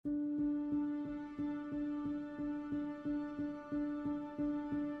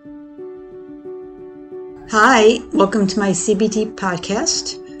Hi, welcome to my CBT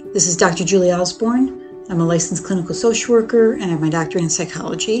podcast. This is Dr. Julie Osborne. I'm a licensed clinical social worker and I have my doctorate in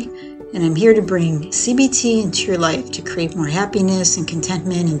psychology. And I'm here to bring CBT into your life to create more happiness and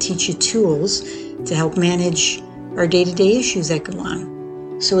contentment and teach you tools to help manage our day-to-day issues that go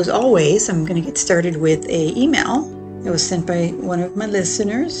on. So as always, I'm going to get started with an email that was sent by one of my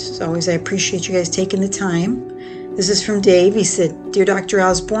listeners. As always, I appreciate you guys taking the time. This is from Dave. He said, "Dear Dr.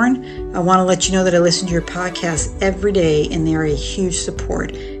 Osborne, I want to let you know that I listen to your podcast every day and they are a huge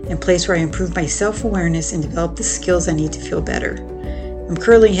support and place where I improve my self-awareness and develop the skills I need to feel better. I'm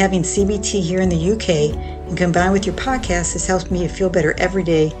currently having CBT here in the UK and combined with your podcast, this helps me to feel better every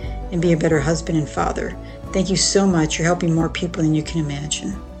day and be a better husband and father. Thank you so much. You're helping more people than you can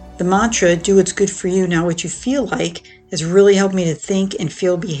imagine." The mantra, "Do what's good for you, not what you feel like," has really helped me to think and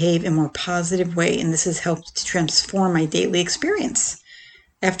feel, behave in a more positive way, and this has helped to transform my daily experience.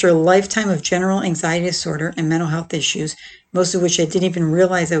 After a lifetime of general anxiety disorder and mental health issues, most of which I didn't even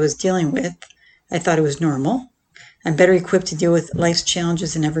realize I was dealing with, I thought it was normal. I'm better equipped to deal with life's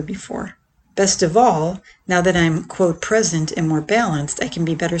challenges than ever before. Best of all, now that I'm, quote, present and more balanced, I can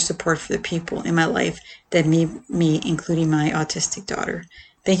be better support for the people in my life that need me, including my autistic daughter.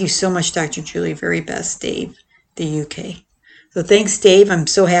 Thank you so much, Dr. Julie. Very best, Dave, the UK. So thanks, Dave. I'm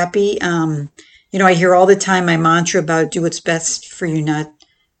so happy. I hear all the time my mantra about do what's best for you, not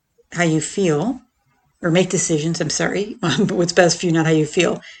how you feel, or make decisions, but what's best for you, not how you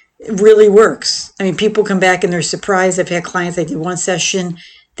feel. It really works. I mean, people come back and they're surprised. I've had clients, I did one session,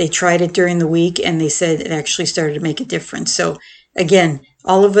 they tried it during the week, and they said it actually started to make a difference. So again,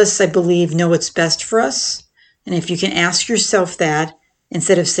 all of us, I believe, know what's best for us. And if you can ask yourself that,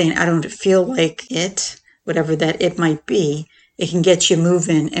 instead of saying, I don't feel like it, whatever that it might be, it can get you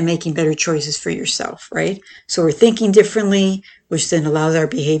moving and making better choices for yourself, right? So we're thinking differently, which then allows our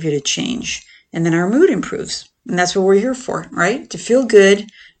behavior to change. And then our mood improves. And that's what we're here for, right? To feel good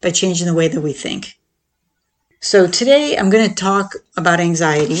by changing the way that we think. So today I'm going to talk about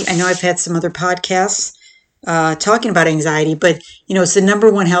anxiety. I know I've had some other podcasts talking about anxiety, but it's the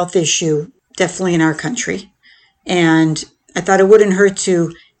number one health issue definitely in our country. And I thought it wouldn't hurt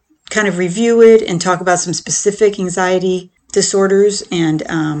to kind of review it and talk about some specific anxiety disorders and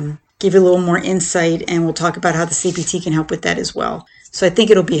give you a little more insight. And we'll talk about how the CBT can help with that as well. So I think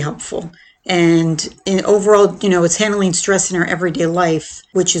it'll be helpful. And in overall, it's handling stress in our everyday life,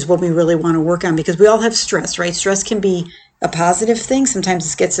 which is what we really want to work on because we all have stress, right? Stress can be a positive thing.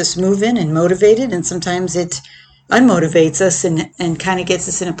 Sometimes it gets us moving and motivated, and sometimes it unmotivates us and kind of gets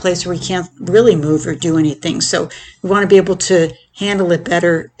us in a place where we can't really move or do anything. So we want to be able to handle it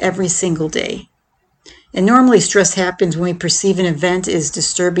better every single day. And normally stress happens when we perceive an event as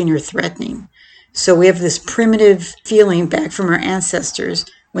disturbing or threatening. So we have this primitive feeling back from our ancestors.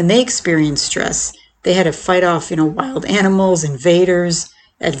 When they experienced stress, they had to fight off, wild animals, invaders,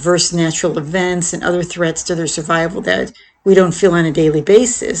 adverse natural events, and other threats to their survival that we don't feel on a daily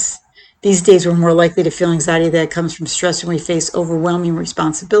basis. These days, we're more likely to feel anxiety that comes from stress when we face overwhelming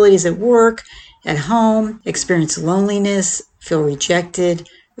responsibilities at work, at home, experience loneliness, feel rejected,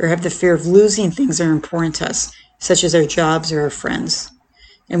 or have the fear of losing things that are important to us, such as our jobs or our friends.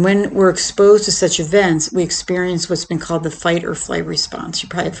 And when we're exposed to such events, we experience what's been called the fight or flight response. You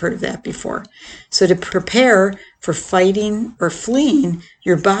probably have heard of that before. So to prepare for fighting or fleeing,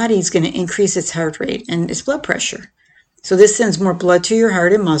 your body's going to increase its heart rate and its blood pressure. So this sends more blood to your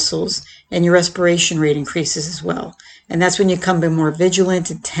heart and muscles, and your respiration rate increases as well. And that's when you become more vigilant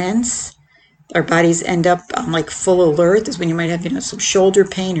and tense. Our bodies end up on full alert. That's when you might have, some shoulder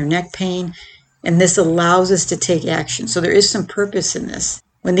pain or neck pain. And this allows us to take action. So there is some purpose in this.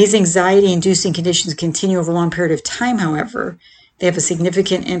 When these anxiety-inducing conditions continue over a long period of time, however, they have a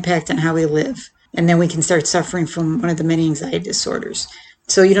significant impact on how we live. And then we can start suffering from one of the many anxiety disorders.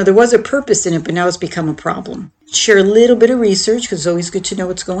 So, there was a purpose in it, but now it's become a problem. Share a little bit of research, because it's always good to know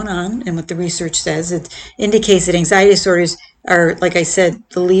what's going on and what the research says. It indicates that anxiety disorders are, like I said,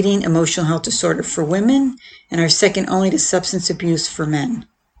 the leading emotional health disorder for women and are second only to substance abuse for men.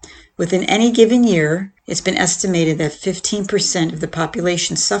 Within any given year, it's been estimated that 15% of the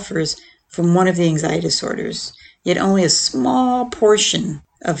population suffers from one of the anxiety disorders. Yet only a small portion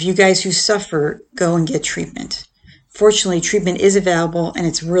of you guys who suffer go and get treatment. Fortunately, treatment is available and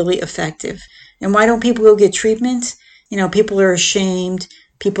it's really effective. And why don't people go get treatment? People are ashamed.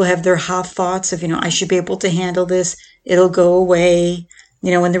 People have their hot thoughts of, I should be able to handle this. It'll go away.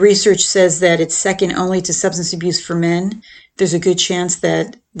 When the research says that it's second only to substance abuse for men, there's a good chance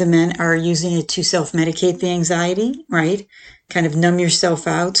that the men are using it to self-medicate the anxiety, right? Kind of numb yourself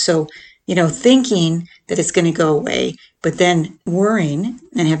out. So Thinking that it's going to go away, but then worrying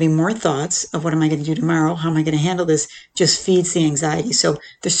and having more thoughts of what am I going to do tomorrow? How am I going to handle this? Just feeds the anxiety. So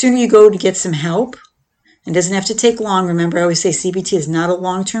the sooner you go to get some help, and doesn't have to take long. Remember, I always say CBT is not a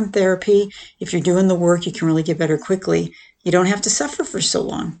long-term therapy. If you're doing the work, you can really get better quickly. You don't have to suffer for so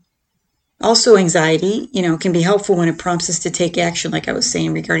long. Also, anxiety, can be helpful when it prompts us to take action, like I was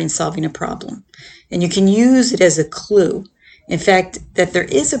saying, regarding solving a problem. And you can use it as a clue, in fact, that there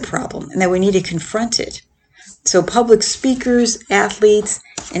is a problem and that we need to confront it. So public speakers, athletes,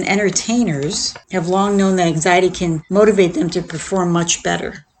 and entertainers have long known that anxiety can motivate them to perform much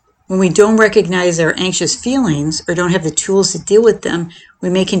better. When we don't recognize our anxious feelings or don't have the tools to deal with them, we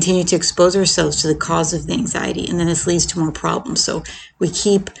may continue to expose ourselves to the cause of the anxiety, and then this leads to more problems. So we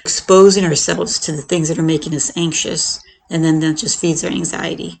keep exposing ourselves to the things that are making us anxious, and then that just feeds our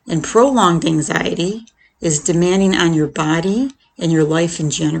anxiety. And prolonged anxiety is demanding on your body and your life in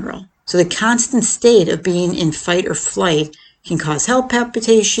general. So the constant state of being in fight or flight can cause heart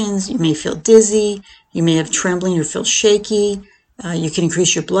palpitations. You may feel dizzy. You may have trembling or feel shaky. You can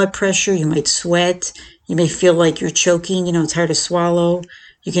increase your blood pressure. You might sweat. You may feel like you're choking. It's hard to swallow.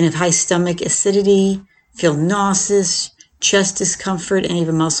 You can have high stomach acidity, feel nauseous, chest discomfort, and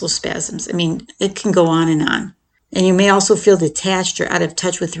even muscle spasms. It can go on. And you may also feel detached or out of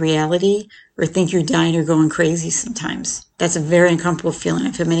touch with reality, or think you're dying or going crazy sometimes. That's a very uncomfortable feeling.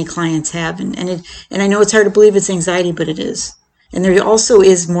 I've had many clients have, and I know it's hard to believe it's anxiety, but it is. And there also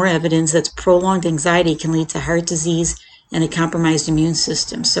is more evidence that prolonged anxiety can lead to heart disease and a compromised immune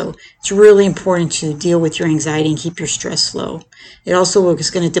system. So it's really important to deal with your anxiety and keep your stress low. It also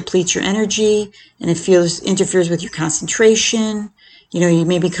is going to deplete your energy, and it interferes with your concentration. You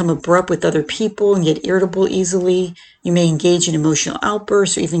may become abrupt with other people and get irritable easily. You may engage in emotional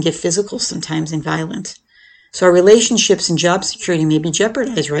outbursts or even get physical sometimes and violent. So our relationships and job security may be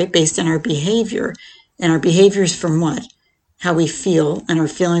jeopardized, right, based on our behavior. And our behavior is from what? How we feel, and our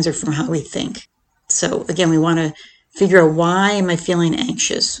feelings are from how we think. So again, we want to figure out, why am I feeling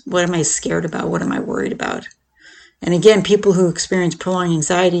anxious? What am I scared about? What am I worried about? And again, people who experience prolonged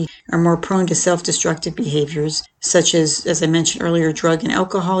anxiety are more prone to self-destructive behaviors, such as I mentioned earlier, drug and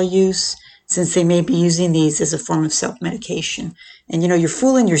alcohol use, since they may be using these as a form of self-medication. And you're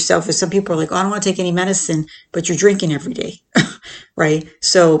fooling yourself, as some people are like, oh, I don't want to take any medicine, but you're drinking every day, right?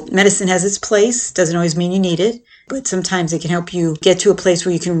 So medicine has its place, doesn't always mean you need it, but sometimes it can help you get to a place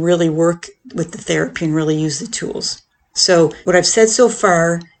where you can really work with the therapy and really use the tools. So what I've said so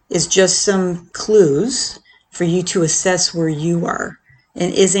far is just some clues for you to assess where you are.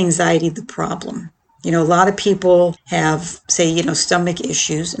 And is anxiety the problem? A lot of people have, say, stomach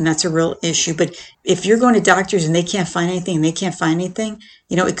issues, and that's a real issue. But if you're going to doctors and they can't find anything,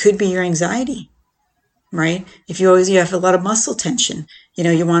 it could be your anxiety, right? If you have a lot of muscle tension,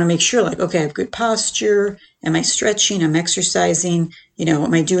 you want to make sure, okay, I have good posture. Am I stretching? I'm exercising.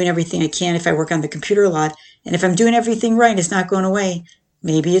 Am I doing everything I can if I work on the computer a lot? And if I'm doing everything right, it's not going away.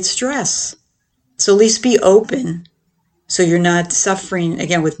 Maybe it's stress. So at least be open, so you're not suffering,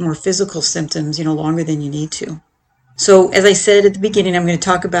 again, with more physical symptoms, longer than you need to. So as I said at the beginning, I'm going to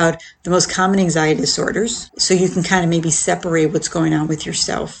talk about the most common anxiety disorders, so you can kind of maybe separate what's going on with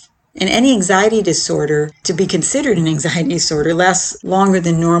yourself. And any anxiety disorder, to be considered an anxiety disorder, lasts longer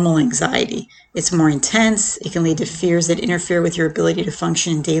than normal anxiety. It's more intense. It can lead to fears that interfere with your ability to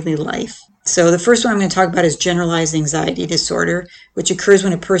function in daily life. So the first one I'm going to talk about is generalized anxiety disorder, which occurs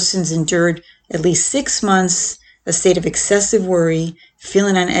when a person's endured at least 6 months a state of excessive worry,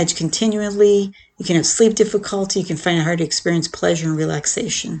 feeling on edge continually. You can have sleep difficulty. You can find it hard to experience pleasure and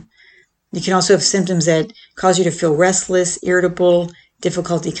relaxation. You can also have symptoms that cause you to feel restless, irritable,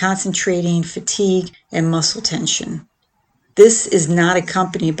 difficulty concentrating, fatigue, and muscle tension. This is not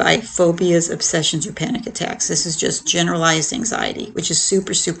accompanied by phobias, obsessions, or panic attacks. This is just generalized anxiety, which is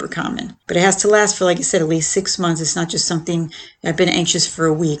super, super common. But it has to last for, like I said, at least 6 months. It's not just something, I've been anxious for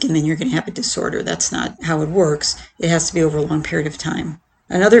a week and then you're going to have a disorder. That's not how it works. It has to be over a long period of time.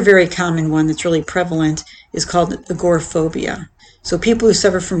 Another very common one that's really prevalent is called agoraphobia. So people who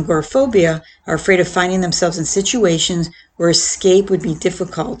suffer from agoraphobia are afraid of finding themselves in situations where escape would be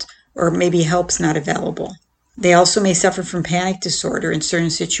difficult or maybe help's not available. They also may suffer from panic disorder in certain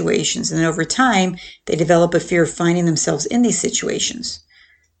situations, and then over time, they develop a fear of finding themselves in these situations.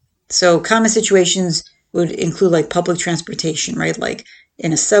 So common situations would include like public transportation, right? Like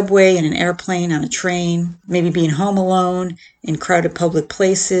in a subway, in an airplane, on a train, maybe being home alone, in crowded public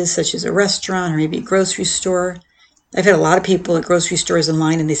places such as a restaurant or maybe a grocery store. I've had a lot of people at grocery stores in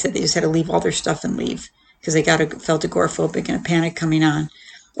line, and they said they just had to leave all their stuff and leave because they felt agoraphobic and a panic coming on.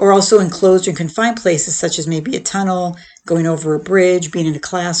 or also enclosed or confined places such as maybe a tunnel, going over a bridge, being in a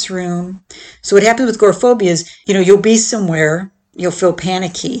classroom. So what happens with agoraphobia is, you'll be somewhere, you'll feel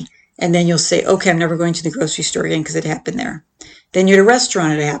panicky, and then you'll say, okay, I'm never going to the grocery store again because it happened there. Then you're at a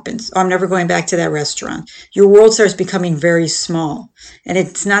restaurant, it happens. Oh, I'm never going back to that restaurant. Your world starts becoming very small. And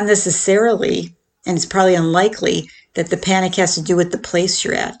it's not necessarily, and it's probably unlikely, that the panic has to do with the place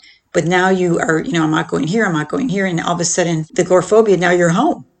you're at. But now you are, I'm not going here, and all of a sudden the agoraphobia, now you're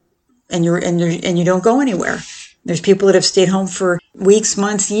home, and you don't go anywhere. There's people that have stayed home for weeks,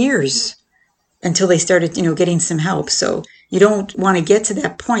 months, years until they started, getting some help. So you don't want to get to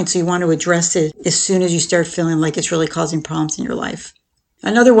that point. So you want to address it as soon as you start feeling like it's really causing problems in your life.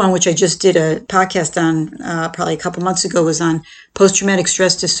 Another one, which I just did a podcast on probably a couple months ago, was on post-traumatic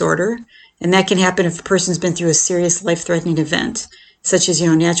stress disorder. And that can happen if a person's been through a serious life-threatening event, such as,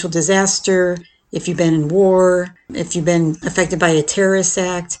 natural disaster, if you've been in war, if you've been affected by a terrorist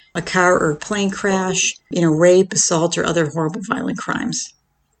act, a car or plane crash, rape, assault, or other horrible violent crimes.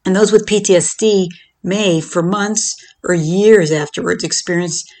 And those with PTSD may, for months or years afterwards,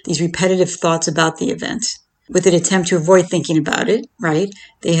 experience these repetitive thoughts about the event, with an attempt to avoid thinking about it, right?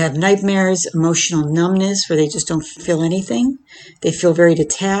 They have nightmares, emotional numbness, where they just don't feel anything. They feel very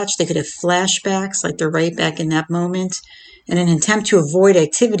detached. They could have flashbacks, like they're right back in that moment, and an attempt to avoid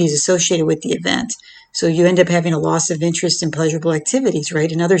activities associated with the event. So you end up having a loss of interest in pleasurable activities,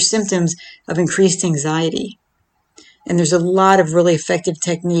 right? And other symptoms of increased anxiety. And there's a lot of really effective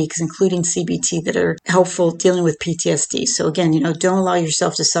techniques, including CBT, that are helpful dealing with PTSD. So again, don't allow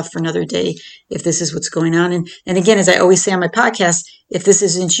yourself to suffer another day if this is what's going on. And again, as I always say on my podcast, if this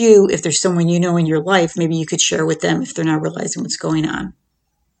isn't you, if there's someone you know in your life, maybe you could share with them if they're not realizing what's going on.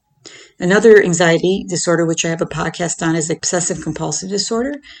 Another anxiety disorder, which I have a podcast on, is obsessive compulsive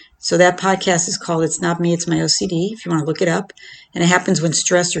disorder. So that podcast is called It's Not Me, It's My OCD, if you want to look it up. And it happens when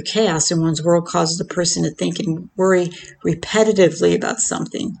stress or chaos in one's world causes a person to think and worry repetitively about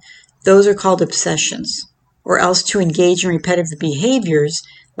something. Those are called obsessions, or else to engage in repetitive behaviors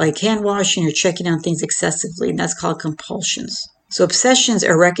like hand washing or checking on things excessively, and that's called compulsions. So obsessions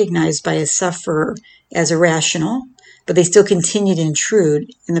are recognized by a sufferer as irrational, but they still continue to intrude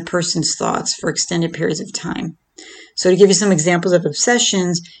in the person's thoughts for extended periods of time. So to give you some examples of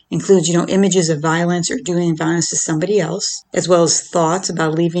obsessions includes, images of violence or doing violence to somebody else, as well as thoughts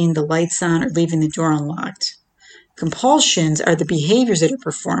about leaving the lights on or leaving the door unlocked. Compulsions are the behaviors that are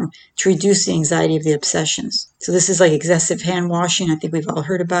performed to reduce the anxiety of the obsessions. So this is like excessive hand washing, I think we've all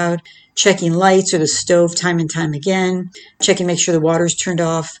heard about, checking lights or the stove time and time again, checking to make sure the water's turned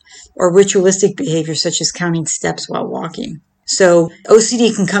off, or ritualistic behaviors such as counting steps while walking. So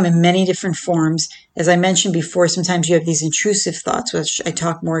OCD can come in many different forms. As I mentioned before, sometimes you have these intrusive thoughts, which I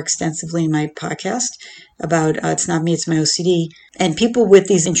talk more extensively in my podcast about It's Not Me, It's My OCD. And people with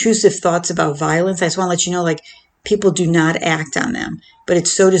these intrusive thoughts about violence, I just want to let you know, people do not act on them. But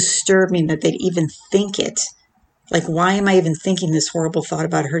it's so disturbing that they'd even think it. Why am I even thinking this horrible thought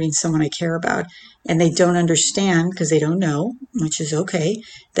about hurting someone I care about? And they don't understand, because they don't know, which is okay,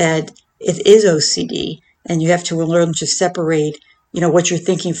 that it is OCD. And you have to learn to separate, what you're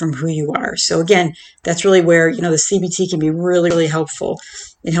thinking from who you are. So again, that's really where, the CBT can be really, really helpful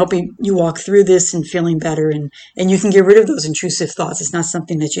in helping you walk through this and feeling better. And you can get rid of those intrusive thoughts. It's not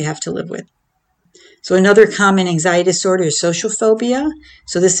something that you have to live with. So another common anxiety disorder is social phobia.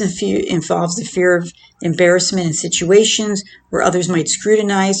 So this involves the fear of embarrassment in situations where others might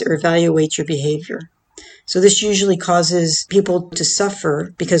scrutinize or evaluate your behavior. So this usually causes people to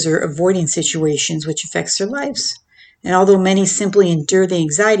suffer because they're avoiding situations which affects their lives. And although many simply endure the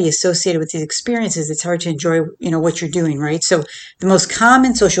anxiety associated with these experiences, it's hard to enjoy, what you're doing, right? So the most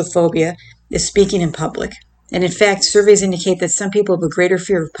common social phobia is speaking in public. And in fact, surveys indicate that some people have a greater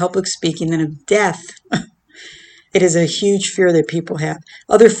fear of public speaking than of death. It is a huge fear that people have.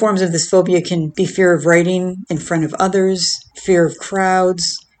 Other forms of this phobia can be fear of writing in front of others, fear of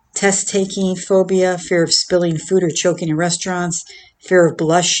crowds, test-taking phobia, fear of spilling food or choking in restaurants, fear of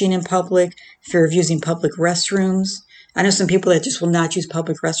blushing in public, fear of using public restrooms. I know some people that just will not use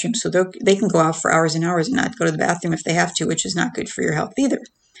public restrooms, so they can go out for hours and hours and not go to the bathroom if they have to, which is not good for your health either.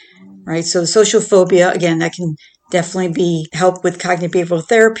 Right? So the social phobia, again, that can definitely be helped with cognitive behavioral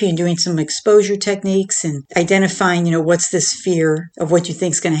therapy and doing some exposure techniques and identifying, what's this fear of what you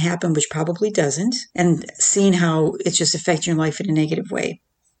think is going to happen, which probably doesn't, and seeing how it's just affecting your life in a negative way.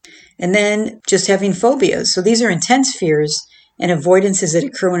 And then just having phobias. So these are intense fears and avoidances that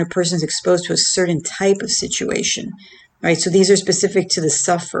occur when a person is exposed to a certain type of situation, right? So these are specific to the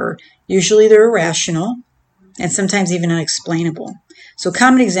sufferer. Usually they're irrational and sometimes even unexplainable. So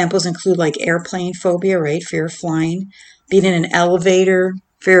common examples include airplane phobia, right? Fear of flying, being in an elevator,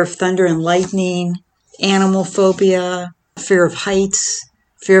 fear of thunder and lightning, animal phobia, fear of heights,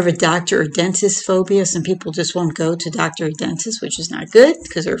 fear of a doctor or dentist phobia. Some people just won't go to doctor or dentist, which is not good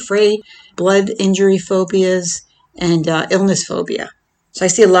because they're afraid. Blood injury phobias and illness phobia. So I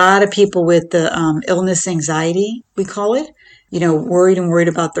see a lot of people with the illness anxiety, we call it, worried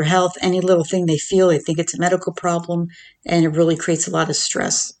about their health. Any little thing they feel, they think it's a medical problem, and it really creates a lot of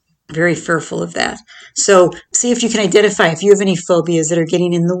stress. Very fearful of that. So see if you can identify if you have any phobias that are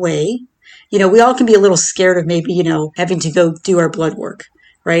getting in the way. We all can be a little scared of maybe, having to go do our blood work,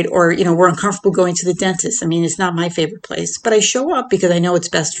 right? Or, we're uncomfortable going to the dentist. I mean, it's not my favorite place, but I show up because I know it's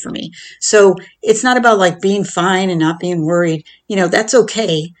best for me. So it's not about like being fine and not being worried. That's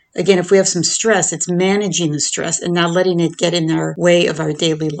okay. Again, if we have some stress, it's managing the stress and not letting it get in our way of our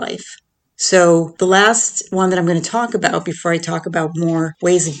daily life. So the last one that I'm going to talk about before I talk about more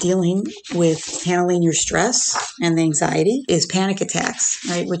ways of dealing with handling your stress and the anxiety is panic attacks,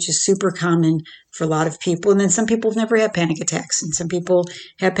 right? Which is super common for a lot of people. And then some people have never had panic attacks, and some people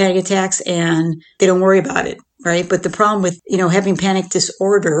have panic attacks and they don't worry about it, right? But the problem with, having panic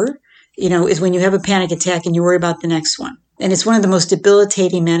disorder, is when you have a panic attack and you worry about the next one. And it's one of the most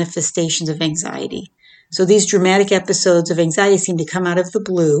debilitating manifestations of anxiety. So these dramatic episodes of anxiety seem to come out of the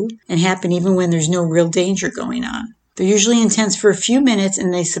blue and happen even when there's no real danger going on. They're usually intense for a few minutes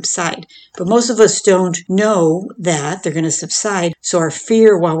and they subside. But most of us don't know that they're going to subside. So our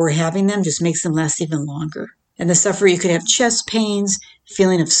fear while we're having them just makes them last even longer. And the sufferer, you could have chest pains,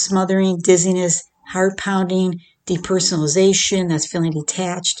 feeling of smothering, dizziness, heart pounding, depersonalization, that's feeling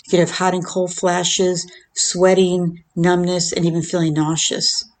detached. You could have hot and cold flashes, sweating, numbness, and even feeling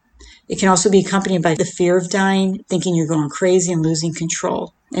nauseous. It can also be accompanied by the fear of dying, thinking you're going crazy and losing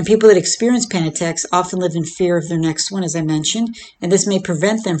control. And people that experience panic attacks often live in fear of their next one, as I mentioned, and this may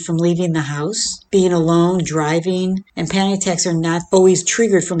prevent them from leaving the house, being alone, driving. And panic attacks are not always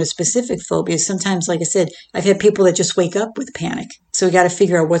triggered from a specific phobia. Sometimes, like I said, I've had people that just wake up with panic. So we got to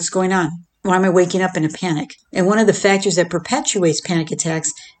figure out what's going on. Why am I waking up in a panic? And one of the factors that perpetuates panic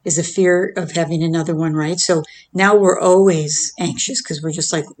attacks is the fear of having another one, right? So now we're always anxious because we're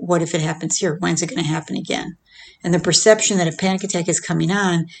just like, what if it happens here? When's it going to happen again? And the perception that a panic attack is coming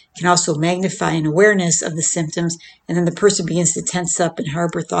on can also magnify an awareness of the symptoms, and then the person begins to tense up and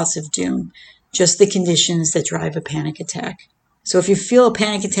harbor thoughts of doom, just the conditions that drive a panic attack. So if you feel a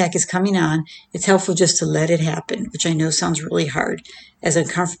panic attack is coming on, it's helpful just to let it happen, which I know sounds really hard, as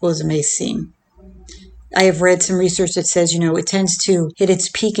uncomfortable as it may seem. I have read some research that says, it tends to hit its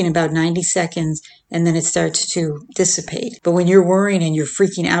peak in about 90 seconds and then it starts to dissipate. But when you're worrying and you're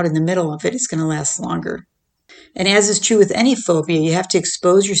freaking out in the middle of it, it's going to last longer. And as is true with any phobia, you have to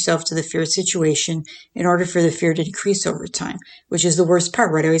expose yourself to the fear situation in order for the fear to decrease over time, which is the worst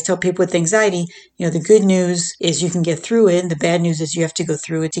part, right? I always tell people with anxiety, the good news is you can get through it, and the bad news is you have to go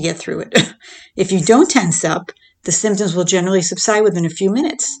through it to get through it. If you don't tense up, the symptoms will generally subside within a few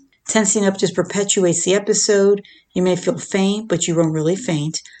minutes. Tensing up just perpetuates the episode. You may feel faint, but you won't really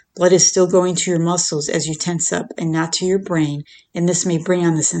faint. Blood is still going to your muscles as you tense up and not to your brain, and this may bring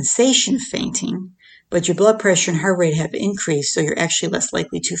on the sensation of fainting. But your blood pressure and heart rate have increased, so you're actually less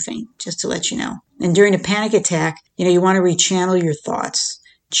likely to faint, just to let you know. And during a panic attack, you want to rechannel your thoughts,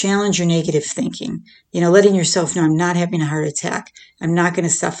 challenge your negative thinking, letting yourself know, I'm not having a heart attack, I'm not going to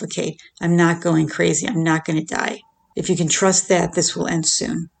suffocate, I'm not going crazy, I'm not going to die. If you can trust that, this will end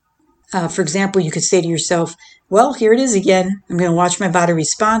soon. For example, you could say to yourself, well, here it is again. I'm going to watch my body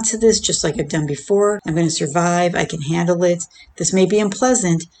respond to this just like I've done before. I'm going to survive. I can handle it. This may be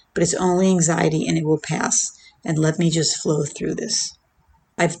unpleasant, but it's only anxiety and it will pass. And let me just flow through this.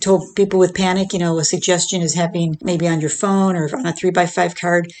 I've told people with panic, a suggestion is having maybe on your phone or on a 3x5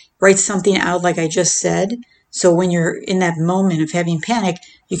 card, write something out like I just said. So when you're in that moment of having panic,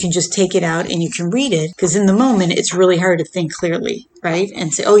 you can just take it out and you can read it, because in the moment, it's really hard to think clearly, right?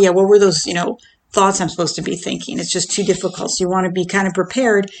 And say, oh yeah, what were those, thoughts I'm supposed to be thinking? It's just too difficult. So you want to be kind of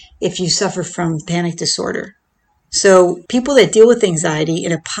prepared if you suffer from panic disorder. So people that deal with anxiety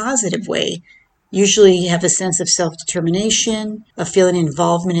in a positive way usually have a sense of self-determination, a feeling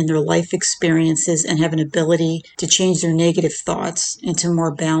involvement in their life experiences, and have an ability to change their negative thoughts into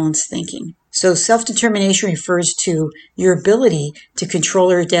more balanced thinking. So self-determination refers to your ability to control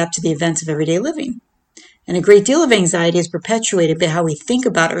or adapt to the events of everyday living. And a great deal of anxiety is perpetuated by how we think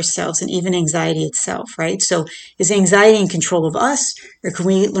about ourselves and even anxiety itself, right? So is anxiety in control of us, or can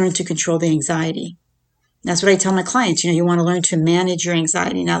we learn to control the anxiety? That's what I tell my clients. You want to learn to manage your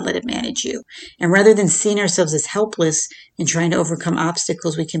anxiety, not let it manage you. And rather than seeing ourselves as helpless in trying to overcome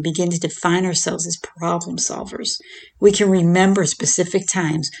obstacles, we can begin to define ourselves as problem solvers. We can remember specific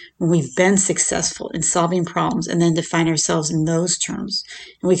times when we've been successful in solving problems and then define ourselves in those terms.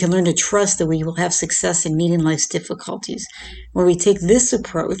 And we can learn to trust that we will have success in meeting life's difficulties. When we take this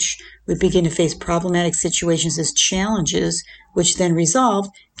approach, we begin to face problematic situations as challenges, which then resolved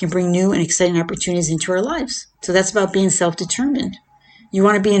can bring new and exciting opportunities into our lives. So that's about being self-determined. You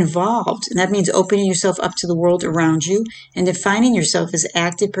want to be involved, and that means opening yourself up to the world around you and defining yourself as an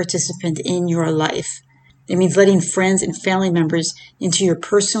active participant in your life. It means letting friends and family members into your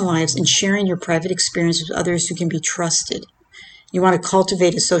personal lives and sharing your private experience with others who can be trusted. You want to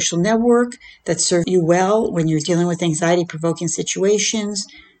cultivate a social network that serves you well when you're dealing with anxiety-provoking situations.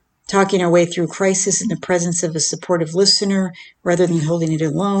 Talking our way through crisis in the presence of a supportive listener rather than holding it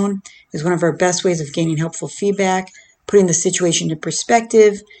alone is one of our best ways of gaining helpful feedback, putting the situation into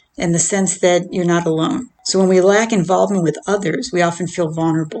perspective, and the sense that you're not alone. So when we lack involvement with others, we often feel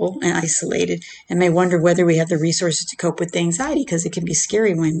vulnerable and isolated and may wonder whether we have the resources to cope with the anxiety, because it can be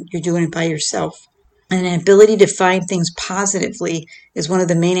scary when you're doing it by yourself. And an ability to find things positively is one of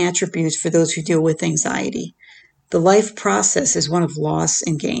the main attributes for those who deal with anxiety. The life process is one of loss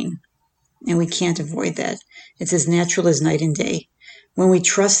and gain, and we can't avoid that. It's as natural as night and day. When we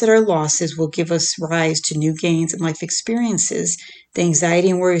trust that our losses will give us rise to new gains and life experiences, the anxiety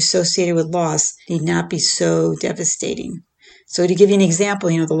and worry associated with loss need not be so devastating. So to give you an example,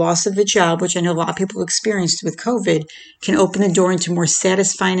 the loss of a job, which I know a lot of people have experienced with COVID, can open the door into more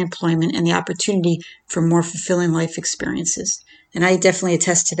satisfying employment and the opportunity for more fulfilling life experiences. And I definitely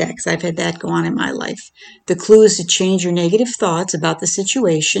attest to that because I've had that go on in my life. The clue is to change your negative thoughts about the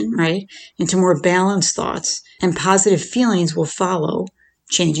situation, right, into more balanced thoughts, and positive feelings will follow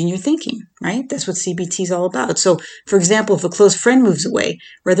changing your thinking, right? That's what CBT is all about. So, for example, if a close friend moves away,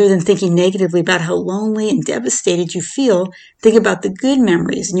 rather than thinking negatively about how lonely and devastated you feel, think about the good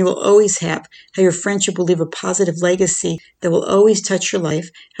memories and you will always have, how your friendship will leave a positive legacy that will always touch your life,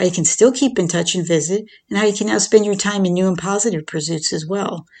 how you can still keep in touch and visit, and how you can now spend your time in new and positive pursuits as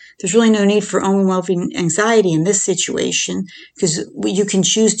well. There's really no need for overwhelming anxiety in this situation because you can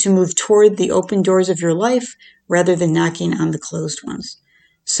choose to move toward the open doors of your life rather than knocking on the closed ones.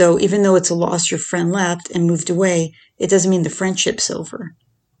 So even though it's a loss, your friend left and moved away, it doesn't mean the friendship's over.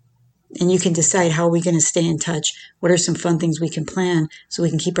 And you can decide, how are we going to stay in touch? What are some fun things we can plan so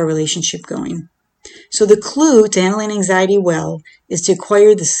we can keep our relationship going? So the clue to handling anxiety well is to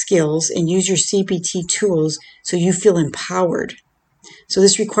acquire the skills and use your CBT tools so you feel empowered. So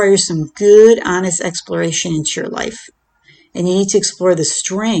this requires some good, honest exploration into your life. And you need to explore the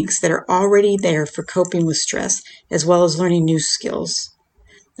strengths that are already there for coping with stress, as well as learning new skills.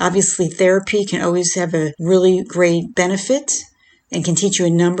 Obviously, therapy can always have a really great benefit and can teach you a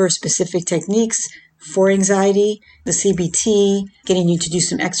number of specific techniques for anxiety. The CBT, getting you to do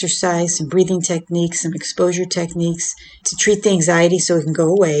some exercise, some breathing techniques, some exposure techniques to treat the anxiety so it can go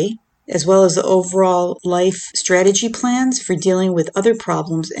away, as well as the overall life strategy plans for dealing with other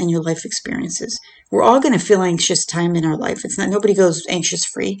problems and your life experiences. We're all going to feel anxious time in our life. Nobody goes anxious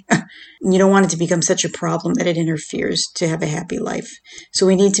free. You don't want it to become such a problem that it interferes to have a happy life. So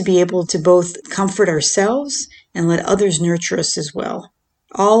we need to be able to both comfort ourselves and let others nurture us as well.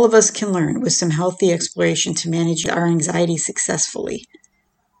 All of us can learn with some healthy exploration to manage our anxiety successfully,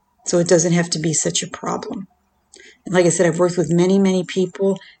 so it doesn't have to be such a problem. And like I said, I've worked with many, many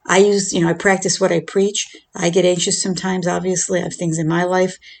people. I practice what I preach. I get anxious sometimes, obviously. I have things in my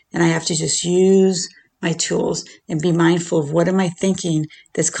life, and I have to just use my tools and be mindful of what am I thinking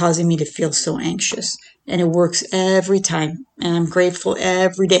that's causing me to feel so anxious. And it works every time. And I'm grateful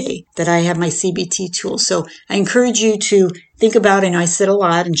every day that I have my CBT tools. So I encourage you to think about, I said a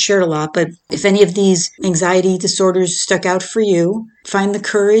lot and shared a lot, but if any of these anxiety disorders stuck out for you, find the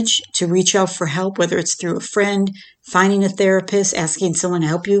courage to reach out for help, whether it's through a friend, finding a therapist, asking someone to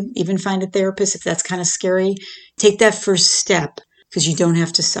help you even find a therapist if that's kind of scary. Take that first step because you don't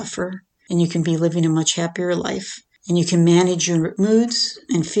have to suffer and you can be living a much happier life and you can manage your moods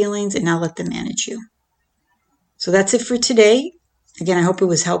and feelings and not let them manage you. So that's it for today. Again, I hope it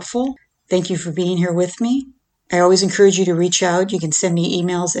was helpful. Thank you for being here with me. I always encourage you to reach out. You can send me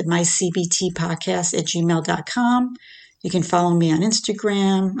emails at mycbtpodcast@gmail.com. You can follow me on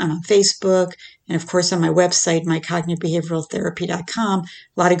Instagram, I'm on Facebook, and of course on my website, mycognitivebehavioraltherapy.com.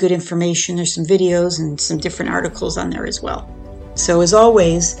 A lot of good information. There's some videos and some different articles on there as well. So as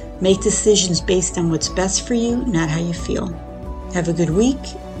always, make decisions based on what's best for you, not how you feel. Have a good week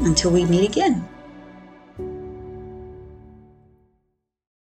until we meet again.